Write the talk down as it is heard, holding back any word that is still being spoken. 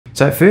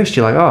So at first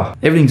you're like, oh,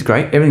 everything's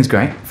great,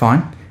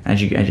 fine. As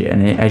you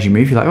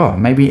move, you're like, oh,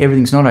 maybe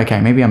everything's not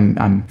okay. Maybe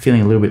I'm feeling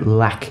a little bit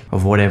lack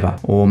of whatever,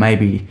 or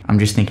maybe I'm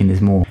just thinking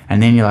there's more.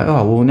 And then you're like,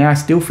 oh, well, now I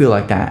still feel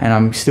like that, and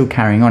I'm still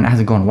carrying on. It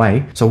hasn't gone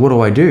away. So what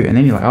do I do? And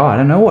then you're like, oh, I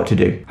don't know what to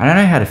do. I don't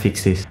know how to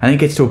fix this. And it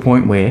gets to a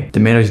point where the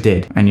meadow's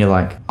dead, and you're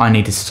like, I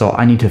need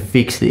to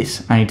fix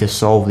this. I need to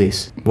solve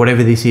this.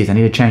 Whatever this is, I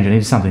need to change. I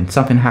need something.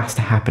 Something has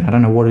to happen. I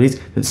don't know what it is,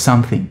 but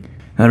something.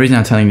 And the reason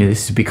I'm telling you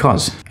this is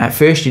because at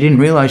first you didn't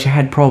realize you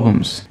had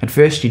problems. At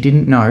first you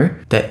didn't know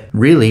that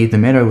really the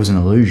meadow was an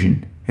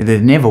illusion. There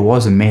never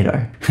was a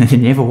meadow. There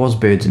never was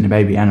birds and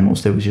baby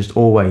animals. There was just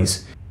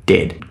always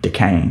dead,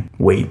 decaying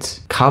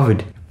weeds,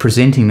 covered,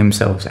 presenting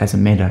themselves as a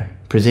meadow,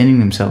 presenting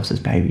themselves as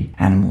baby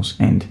animals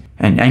and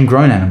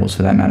grown animals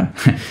for that matter.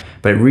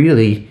 But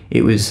really,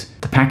 it was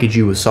the package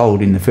you were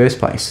sold in the first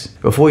place.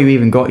 Before you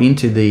even got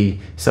into the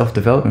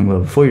self-development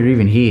world, before you're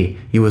even here,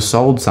 you were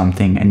sold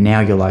something, and now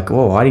you're like,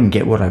 oh, I didn't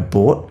get what I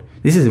bought.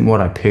 This isn't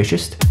what I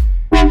purchased.